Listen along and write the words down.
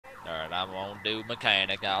do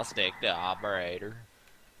mechanic, I'll stick to operator.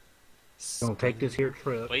 Don't take this here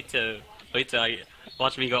trip. Wait till I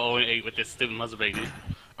watch me go 0-8 with this stupid muzzle brake.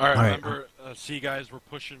 Alright, remember, see guys, we're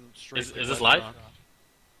pushing straight. Is this live?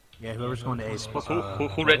 Yeah, whoever's going to A.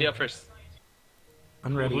 Who ready up first?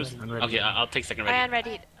 I'm ready. Who's, I'm ready. Okay, I'll take second ready. I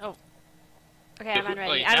unready. Oh. Okay, I'm unready.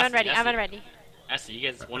 Wait, I'm unready. Ashley. I'm unready. Ashley,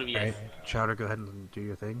 you guys, one of you Alright, guys. Chowder, go ahead and do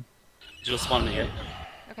your thing. Just spawn me here.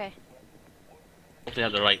 Okay. Hope they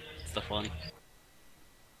have the right stuff on.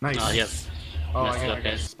 Nice. Yes. Oh, Messed I up, got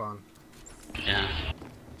guys. spawn. Yeah.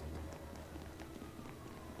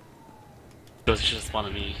 Because you should have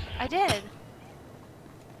spawned me. I did.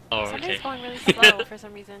 Oh, Something's okay. going really slow for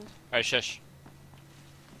some reason. Alright, shush.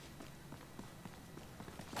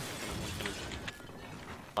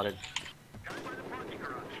 Spotted.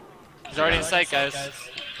 He's already in sight, guys.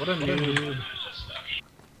 What a noob.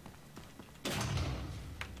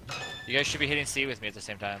 You guys should be hitting C with me at the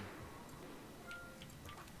same time.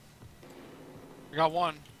 I got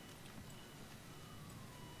one.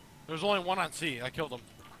 There's only one on C. I killed him.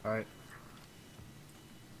 Alright.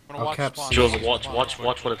 I'm gonna watch cap spawn. C. Jules, watch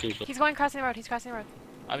what the team's. He's going crossing the road. He's crossing the road.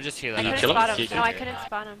 I'm just I healing. couldn't kill him? spot him. Did you- No, I couldn't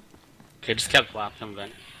spot him. Okay, just kept flap coming back.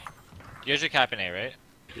 You guys are capping A, right?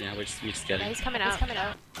 Yeah, we just get Yeah, it. he's coming out. He's coming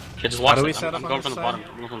out. Okay, just watch How do we it. set I'm up going on from this the side?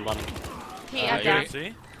 bottom. I'm going from the bottom. He, Uh, I'm down.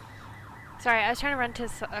 See? Sorry, I was trying to run to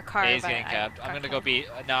a car. A is but getting I capped. I'm got gonna go B.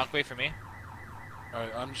 Knock, wait for me.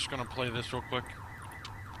 Alright, I'm just gonna play this real quick.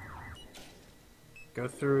 Go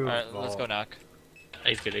through. Alright, let's go vault. knock.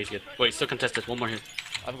 A's good, A's good. Wait, still contested. One more here.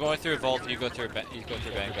 I'm going through vault, you go through bang,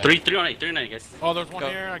 bang. 3 on 8, 3 on 8, guys. Oh, there's one Go.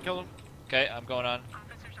 here. I killed him. Okay, I'm going on.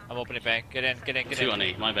 I'm opening bank. Get in. 2 on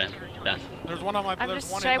 8, my bad. Bad. There's one on my. I'm there's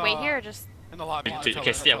just. one Should I in, wait here or just? in the lobby?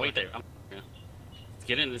 Okay, yeah, wait there. Yeah. Let's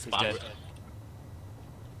get in this spot. dead.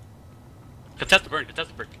 Contest the burn, contest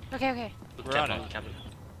the burn. Okay, okay. We're on it. Captain.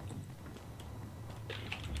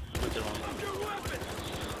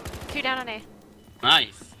 2 down on A.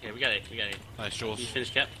 Nice. Okay, we got it. Nice, Jules. You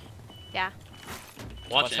finished cap? Yeah.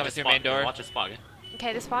 Watch coming it. through main door. Watch the spot.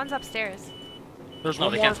 Okay, the spawn's upstairs. There's No,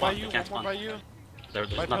 one they more can't by spawn, you. they can't One more by spawn. you. There's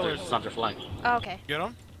My not their, pillars. it's not their flag. Oh, okay. Get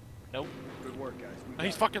him? Nope. Good work, guys. Oh,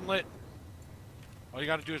 he's fucking lit. All you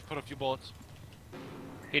gotta do is put a few bullets.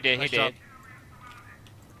 He did, Nice he did. job.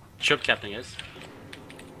 Chip captain is.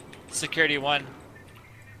 Security 1. One,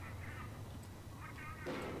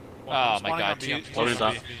 Oh I'm my spawning god, on B, I'm Loading spawning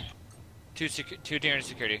top. on B. two near in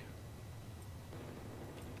security.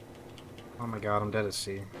 Oh my god, I'm dead at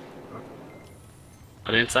C.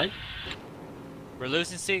 Are they inside? We're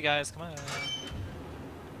losing C, guys. Come on.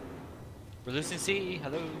 We're losing C.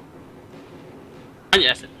 Hello. And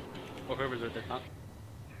yes, it. Or whoever's right there. Huh?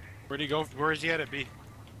 Where'd he go? Where is he at B?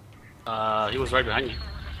 He was right behind you.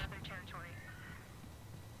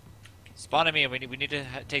 Spawn at me. We need to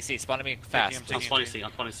take C. Spawn at me fast. Taking him, I'm spawning C.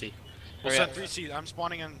 I'm spawning C. We'll Hurry send up. 3C. I'm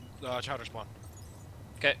spawning in chowder spawn.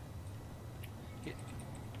 Okay.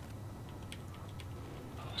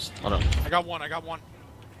 Hold on. I got one.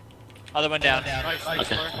 Other one down. Nice.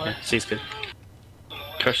 Okay. Okay. C's good.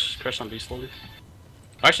 Crush on B slowly.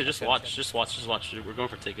 Actually, just watch. We're going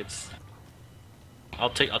for tickets. I'll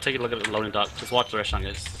take a look at the loading dock. Just watch the restaurant,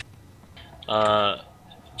 guys.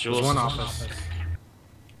 Jules. There's one office.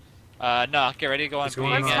 Knock. Get ready to go on He's B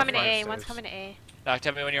going One's on again. coming to A. Fire One's stairs. coming to A. Knock.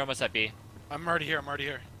 Tell me when you're almost at B. I'm already here.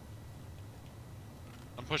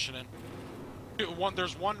 I'm pushing in.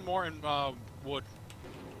 There's one more in wood.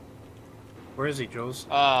 Where is he, Jules?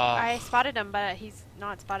 I spotted him, but he's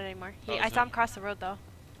not spotted anymore. Oh, I is saw he? him cross the road though.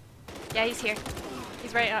 Yeah, he's here.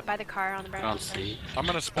 He's right up by the car on the On brown. C. I'm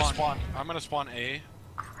gonna spawn. I'm gonna spawn A.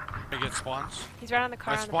 I get spawns. He's right on the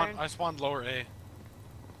car on the burn. I spawned lower A.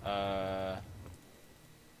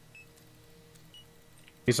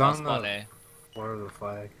 He's I'll on spawn the A. floor of the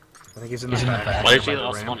flag. I think he's in the back. Why did by you the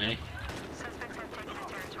all ramp. spawn A?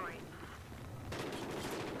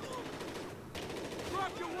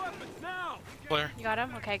 Clear. You got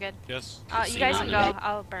him? Okay, good. Yes. You guys can go.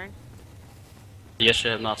 I'll burn. Yes,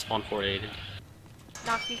 should have not spawned 4A.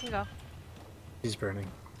 Knock, you can go. He's burning.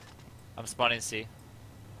 I'm spawning C.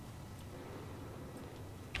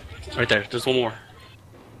 Right there. There's one more.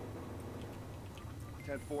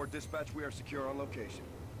 10-4 dispatch. We are secure on location.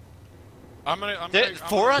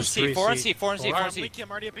 Four on There's C. three Four on C. C. Four on C. Four on I'm C. leaking.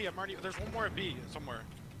 I'm already at B. There's one more at B somewhere.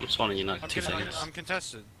 I'm spawning you now. I'm 2 seconds. I'm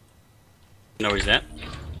contested. You know where he's at?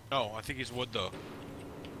 No, I think he's wood though.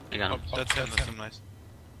 I got him. Oh, that's him. That's him. Nice.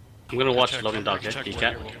 I'm gonna watch Check, loading dock. check Yeah, wood DCAT.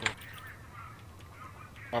 here real quick.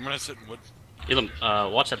 I'm gonna sit in wood.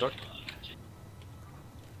 Elam, watch that door.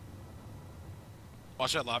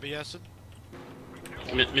 Watch that lobby, Acid.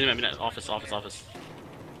 Minute. Office.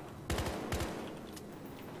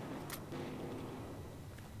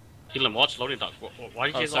 Elam, watch loading dock. Why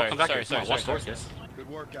did you guys all come back here? Come on, watch doors, guys. Good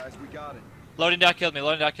work, guys. We got it. Loading dock killed me.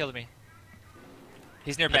 Loading dock killed me.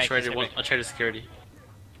 He's near bank. I traded security.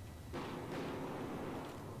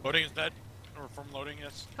 Loading is dead. Or from loading,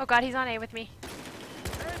 yes. Oh god, he's on A with me.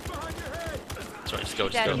 Hands behind your head. Sorry, just go.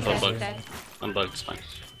 He's dead, he's dead, he's Unbug. dead. Unbug, it's fine.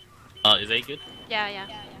 Is A good? Yeah, yeah.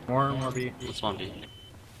 More B. Let's 1B.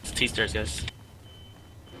 It's T stairs, guys.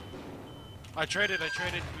 I traded.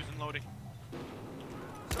 Who's in loading?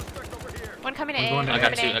 Suspect over here. One coming to I'm A. going to one A.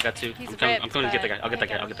 coming I A. got two. He's I'm coming ripped, to get the but guy. I'll get that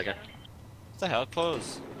guy. I I'll get that guy. What the hell?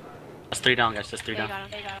 Close. That's 3 down, guys. That's 3 They down. got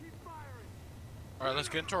him, they got him. Alright, let's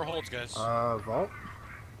get into our holds, guys. Vault?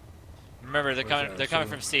 Remember, they're Where's coming. that? They're coming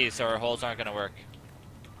from C, so our holds aren't gonna work.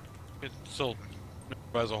 It's still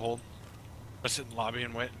as a hold. I sit in the lobby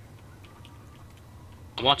and wait.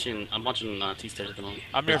 I'm watching T stairs at the moment.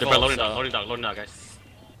 I'm near They're vault, loading so- down, loading down, guys.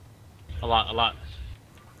 A lot.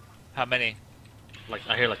 How many? Like,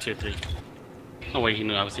 I hear like 2 or 3. No way he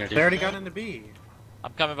knew I was here, They dude. already got into B.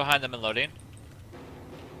 I'm coming behind them and loading.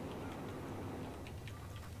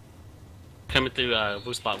 Coming through,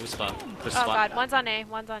 Blue spot. Blue Oh spot. god, one's on A,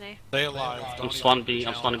 one's on A. Stay alive. I'm Don't spawn even B,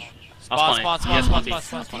 I'm challenge. spawning. Spawn. B.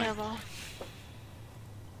 So terrible.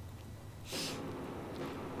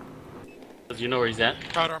 Does you know where he's at?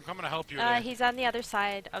 Crowder, I'm coming to help you. today. He's on the other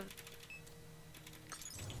side of.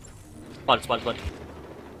 Spot.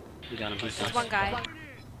 You got him, he's There's nice. one guy.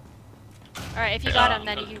 Alright, if you got him,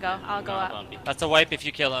 then you can go. I'll go up. That's a wipe if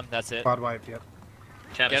you kill him. That's it. Quad wipe, yep.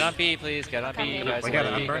 Get on B, please. Get on B. Coming. You guys. I got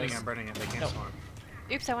it. are I'm B, burning guys. it. They can't No. spawn.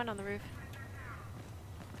 Oops, I went on the roof.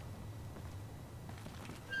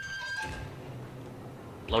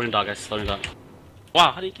 Loading dog, guys. Loading dog.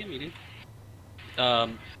 Wow, how did he get me, dude?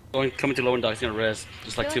 Coming to loading dog, he's gonna res.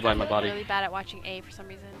 Just like I 2 feel by I'm my body. really bad at watching A for some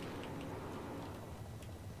reason.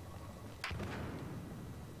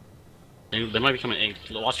 They might be coming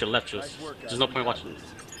A. Watch your left, Jules. Nice work, guys. There's no point watching.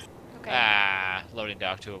 Okay. Ah, loading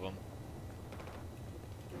dock. 2 of them.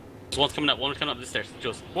 There's one's coming up this stairs,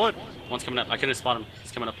 Jules. What? One's coming up. I couldn't spot him.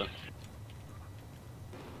 He's coming up though.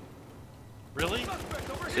 Really? See that?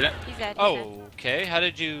 He's dead. He's dead. Oh, okay. How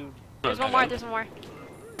did you? There's one more, there's one more.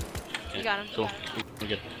 Okay, You got him. Cool. I'm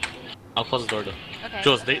good. I'll close the door though. Okay.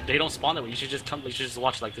 Jules, they don't spawn that way. You should just come. You should just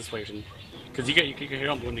watch like this way, because you can hear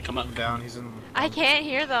them when they come up. I'm down. He's in. I can't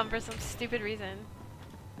hear them for some stupid reason.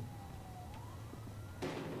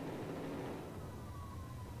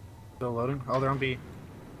 Still loading. Oh, they're on B.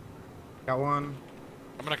 Got one.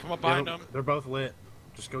 I'm gonna come up behind Yeah, them. they're both lit.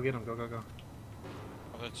 Just go get them. Go.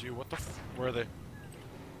 Oh, that's you. What the Where are they?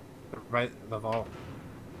 They're right the vault.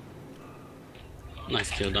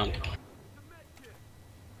 Nice kill, done.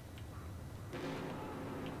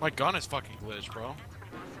 My gun is fucking glitched, bro.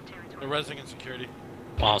 They're resing in security.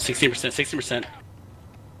 Wow, 16%, 16%.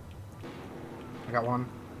 I got one.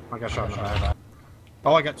 I got shot in the back.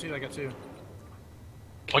 Oh, I got two.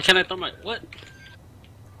 Why can't I throw my what?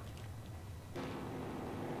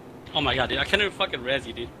 Oh my god, dude! I can't even fucking res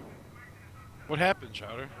you, dude. What happened,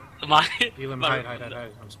 Chowder? My, Elam, hide.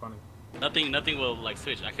 I'm spawning. nothing will like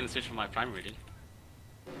switch. I couldn't switch from my primary, dude.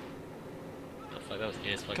 The fuck, that was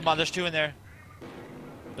gay as fuck. Come on, there's 2 in there.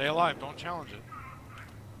 Stay alive. Don't challenge it.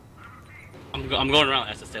 I'm going around. I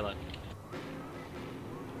have to stay alive.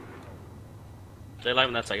 Stay alive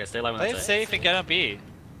on that side, guys. Stay alive on Play that it side. safe and get on B.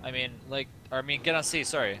 Get on C.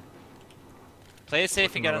 Sorry. Play it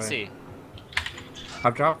safe and get on C.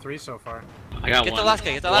 I've dropped 3 so far. I got Get one. the last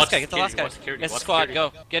guy. Get the Watch last guy. Get the last security, guy. watch security, Get the watch squad.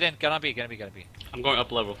 security. Go. Get in. Get on B. Get on B. Get on B. I'm going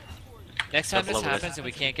up level. Next time Up this level, guys. happens and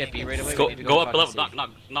we can't get B right away, Go, we need to go to up fucking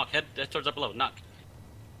level. C. Knock. Head towards up level. Knock.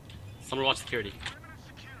 Someone watch security.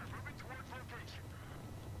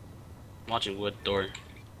 I'm watching wood door.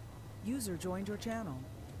 User joined your channel.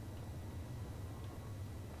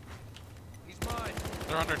 He's mine.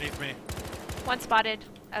 They're underneath me. One spotted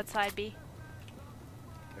outside B.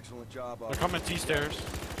 Excellent job, They're officer. coming T stairs.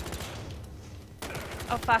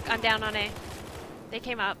 Oh fuck, I'm down on A. They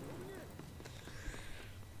came up.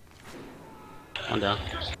 One down.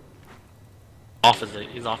 Office.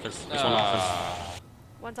 He's office. There's one office.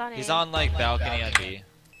 One's on A. He's on like balcony on B.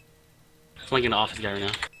 Flanking the office guy right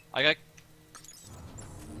now. I got.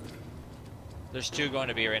 There's 2 going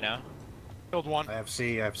to B right now. Killed one. I have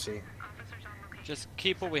C. Just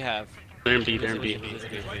keep what we have. They're in B.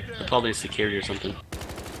 Probably in security or something.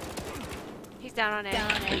 He's down on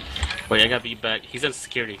A. Wait, I got B back. He's in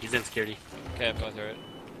security. Okay, I'm going through it.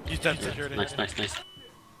 He's dead security. Nice.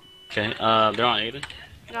 Okay, they're on A then?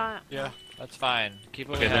 No, Yeah. That's fine. Keep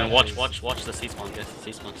what Okay, we then have. watch the C spawn, guys.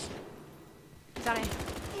 C spawns. he's on A.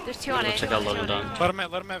 There's 2 on Go A. check out There's 2 loading on A. down. Let him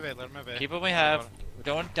have A. Let him have A. Keep what we have.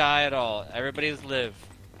 Don't die at all. Everybody live.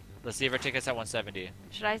 Let's see if our ticket's at 170.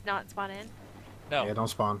 Should I not spawn in? No. Yeah, don't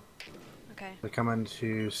spawn. Okay. They're coming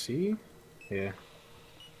to C? Yeah.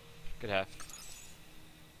 Good half.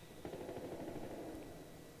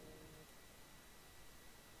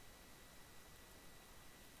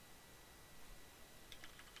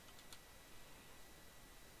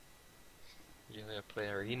 You're gonna play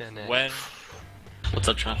arena next. What's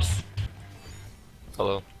up, Traps?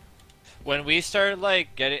 Hello. When we start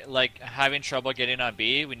having trouble getting on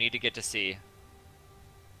B, we need to get to C.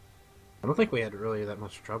 I don't think we had really that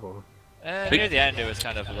much trouble. Near the end, it was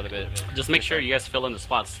kind of a little bit. Just make sure you guys fill in the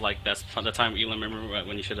spots. Like that's the time Elon, remember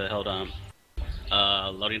when you should have held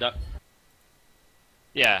loading dock?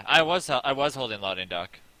 Yeah, I was holding loading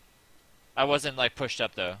dock. I wasn't like pushed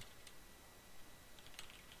up though.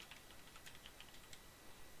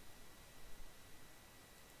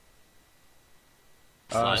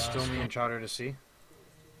 Still me and Chowder to C.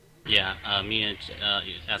 Yeah, me and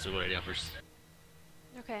as we already first.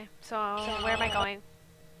 Okay. So where am I going?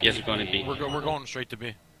 Yes, we're going to B. We're going straight to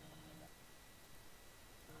B.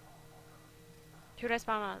 Who do I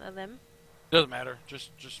spawn on? A limb? Doesn't matter.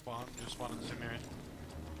 Just spawn. Just spawn in the same area.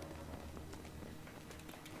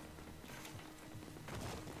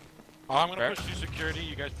 I'm gonna Fair. push through security.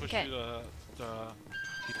 You guys push Okay. through the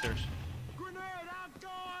ethers. Grenade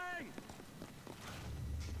outgoing!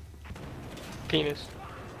 Penis.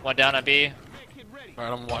 One down on B. Make it ready.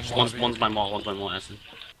 Alright, I'm watching. One's my mall, Acid.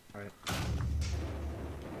 Alright.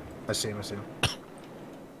 I see him, I see him.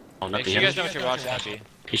 Oh, Make nothing sure you guys yet. know what you're watching on B.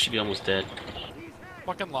 He should be almost dead.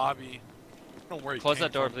 Fucking lobby. Don't worry. Close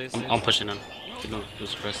that door, please. I'm pushing him. No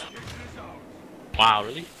suppress. Wow,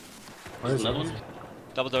 really? Where is Another it? one?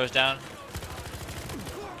 Double doors down.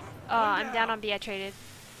 Oh, I'm down on B. I traded.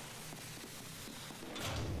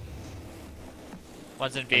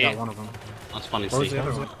 One's in I B. got one of them. I'm spawning Where was C. the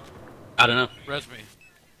other one? I don't know. Res me.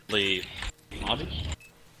 The lobby?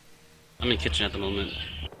 I'm in kitchen at the moment.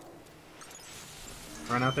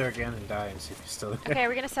 Run out there again and die and see if he's still there. Okay,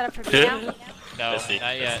 we're gonna set up for B now. No, Let's see,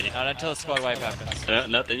 not yet. let's see. Not until the squad wipe happens.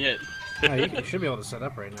 Nothing yet. No, you should be able to set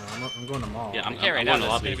up right now. I'm going to mall. Yeah, I'm Yeah, right going now to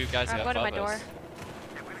there's lobby. gonna be guys I'm who going to my above door. us.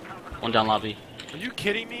 One down lobby. Are you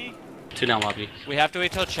kidding me? Two down lobby. We have to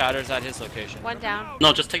wait till Chatter's at his location. One down.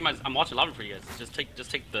 No, just take my. I'm watching lobby for you guys. Just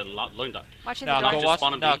take the loading dock. Watching No, the door. go just watch.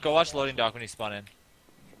 spawn in No, B. go watch loading dock when you spawn in.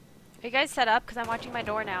 Are you guys set up? Because I'm watching my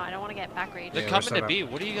door now. I don't want to get back rage. They're we're coming set to up. B.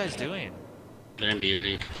 What are you guys doing? They're in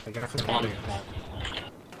B. I got it.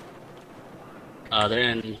 They're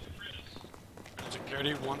in.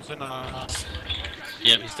 Security. One's in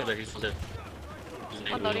Yeah, he's still there. He's still there.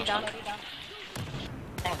 One loading down.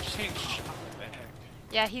 Oh, I'm just getting shot in the heck.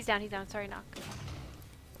 Yeah, he's down. He's down. Sorry, knock.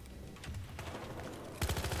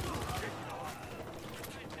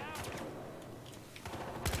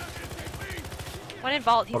 One in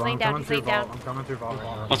vault. He's Hold on, laying I'm down. coming He's through laying vault. down. I'm coming through vault right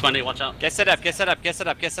now. What's my name? Watch out. Get set up. Get set up. Get set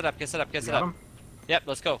up. Get set up. Get set up. Get set up. Get You set got up. him? Yep,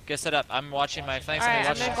 let's go. Get set up. I'm watching my flank. Alright,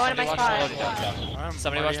 Somebody I'm watch, gonna go to somebody my watch spot. loading dock. I'm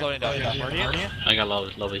Somebody watch loading dock. I got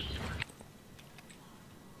lovely.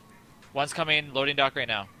 One's coming. Loading dock right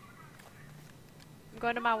now. I'm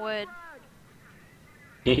going to my wood.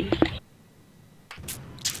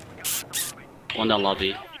 One down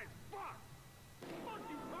lobby.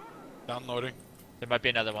 Downloading. There might be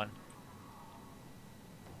another one.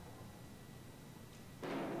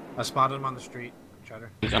 I spotted him on the street.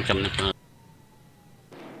 Cheddar. I'm coming.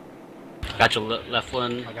 Got your left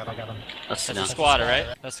one. I got him. Let's sit That's down. a squatter,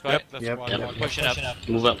 right? That's squad. Yep, that's Yep, why yep. I'm Pushing up.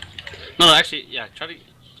 Move up. No, actually, yeah. Try to.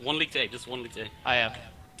 One leak to A. Just one leak to A. I am.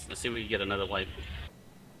 Let's see if we can get another wipe.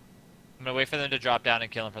 I'm gonna wait for them to drop down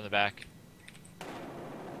and kill him from the back.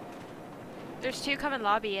 There's two coming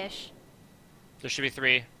lobby-ish. There should be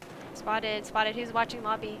three. Spotted. Spotted. Who's watching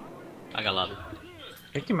lobby? I got lobby.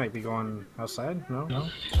 I think he might be going outside. No?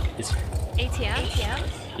 He's, ATM?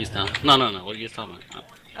 he's down. No. What are you guys talking about?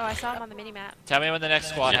 Oh, I saw him on the mini-map. Tell me when the next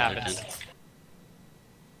squad Yeah, happens. okay.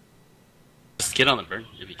 Just get on the burn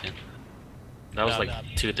if you can. That was No, like no.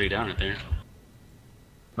 2 or 3 down right there.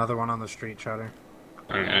 Another one on the street, Cheddar.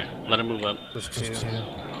 Alright. Let him move up. There's two.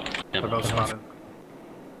 Yep. They're both spotted.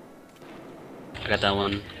 I got that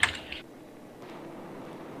one.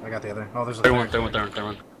 I got the other. Oh, there's a Third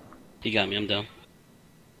one. He got me. I'm down.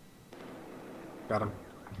 Got him.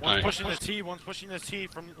 One's Alright. pushing the T. One's pushing the T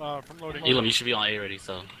from loading. Elam, you should be on A already.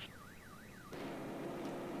 So,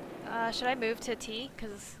 Should I move to T?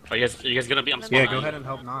 Cause are you guys gonna be? I'm Yeah, spawning. Yeah, go ahead and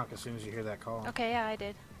help knock as soon as you hear that call. okay, yeah, I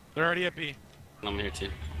did. They're already at B. I'm here too.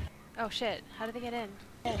 Oh shit! How did they get in?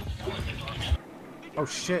 Oh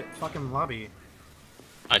shit! Fucking lobby.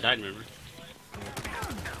 I died. Remember?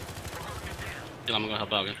 Elam, I'm gonna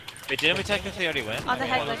help out again. Wait, didn't we technically already win? On the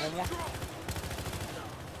head One glitch. more.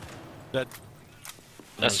 Dead.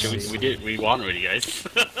 That's true. We won already, guys.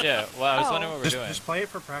 Yeah, well, I was Oh. wondering what we're doing. Just play it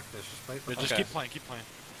for practice. Just play it for Yeah, just Okay. keep playing, keep playing.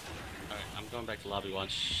 Alright, I'm going back to lobby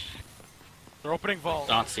watch. They're opening vault.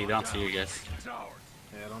 Don't see you guys.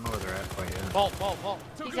 Yeah, I don't know where they're at quite yet. Vault, vault, vault.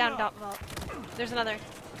 He's down top vault. There's another.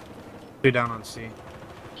 2 down on C.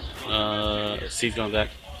 C's going back.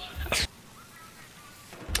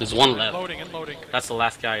 There's one left. Loading and loading. That's the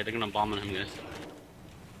last guy. They're gonna bomb on him, guys.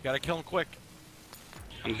 Gotta kill him quick.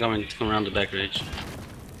 I'm going to come around the back ridge.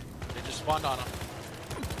 They just spawned on him.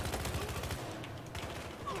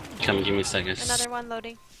 Come, give me seconds. Another one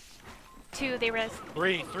loading. 2, they res.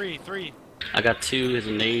 Three. I got 2 as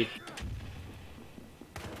a nade.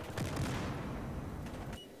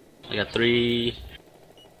 I got 3.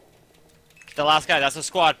 The last guy, that's a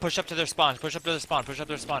squad. Push up to their spawn. Push up to their spawn. Push up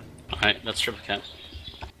to their spawn. Alright, that's triple cap.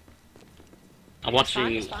 I'm Spawn?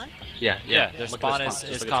 watching. Spawn? Yeah. Yeah, their Look at spawn the is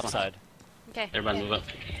Just look at top the spawn. side. Okay. Everybody okay. move up.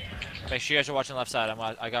 Make sure you guys are watching left side.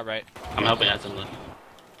 I got right. I'm helping out some left.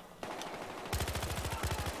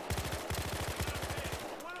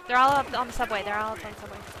 They're all up on the subway. They're all up on the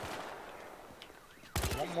subway.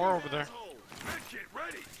 One more over there.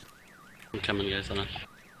 I'm coming, guys. Hold on.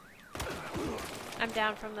 I'm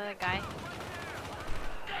down from the guy.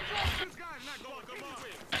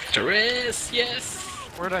 Terrace, yes.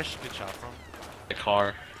 Where did I get shot from? The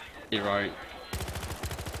car. You're right.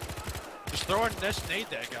 Just throw a nest nade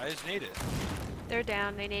that, guys. Nade it. They're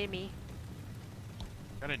down. They need me.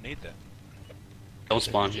 Gotta nade that. Don't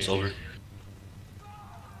spawn. It's over.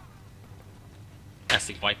 That's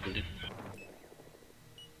the wipe, dude.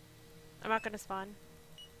 I'm not gonna spawn.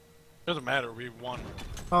 Doesn't matter. We won.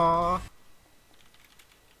 Aww.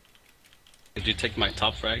 Did you take my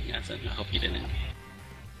top frag? I said, I hope you didn't.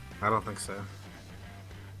 I don't think so.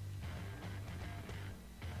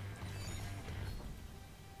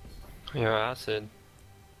 Yo, Acid.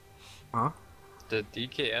 Huh? The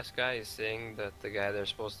DKS guy is saying that the guy they're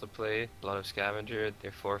supposed to play, a lot of scavenger, they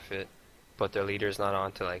forfeit, but their leader's not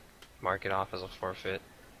on to like mark it off as a forfeit.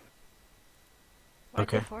 Why'd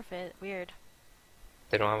they Okay. forfeit? Weird.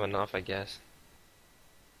 They don't have enough, I guess.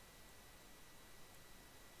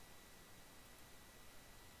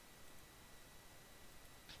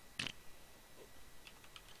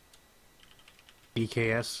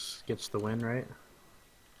 DKS gets the win, right?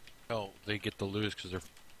 Oh, they get to lose because they're.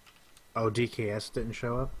 Oh, DKS didn't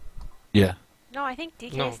show up? Yeah. No, I think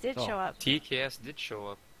DKS No. did Oh. show up. TKS did show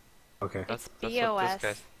up. Okay. That's what BOS. this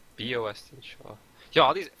guy's. BOS didn't show up. Yo,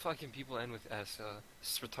 all these fucking people end with S.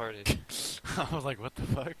 This is retarded. I was like, what the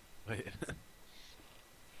fuck? Wait.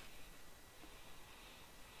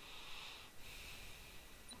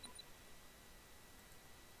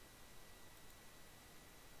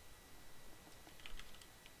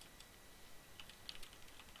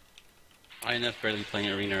 INF barely playing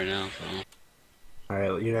arena right now, so.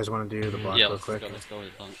 Alright, you guys want to do the block Yeah, real let's quick? go. Let's go.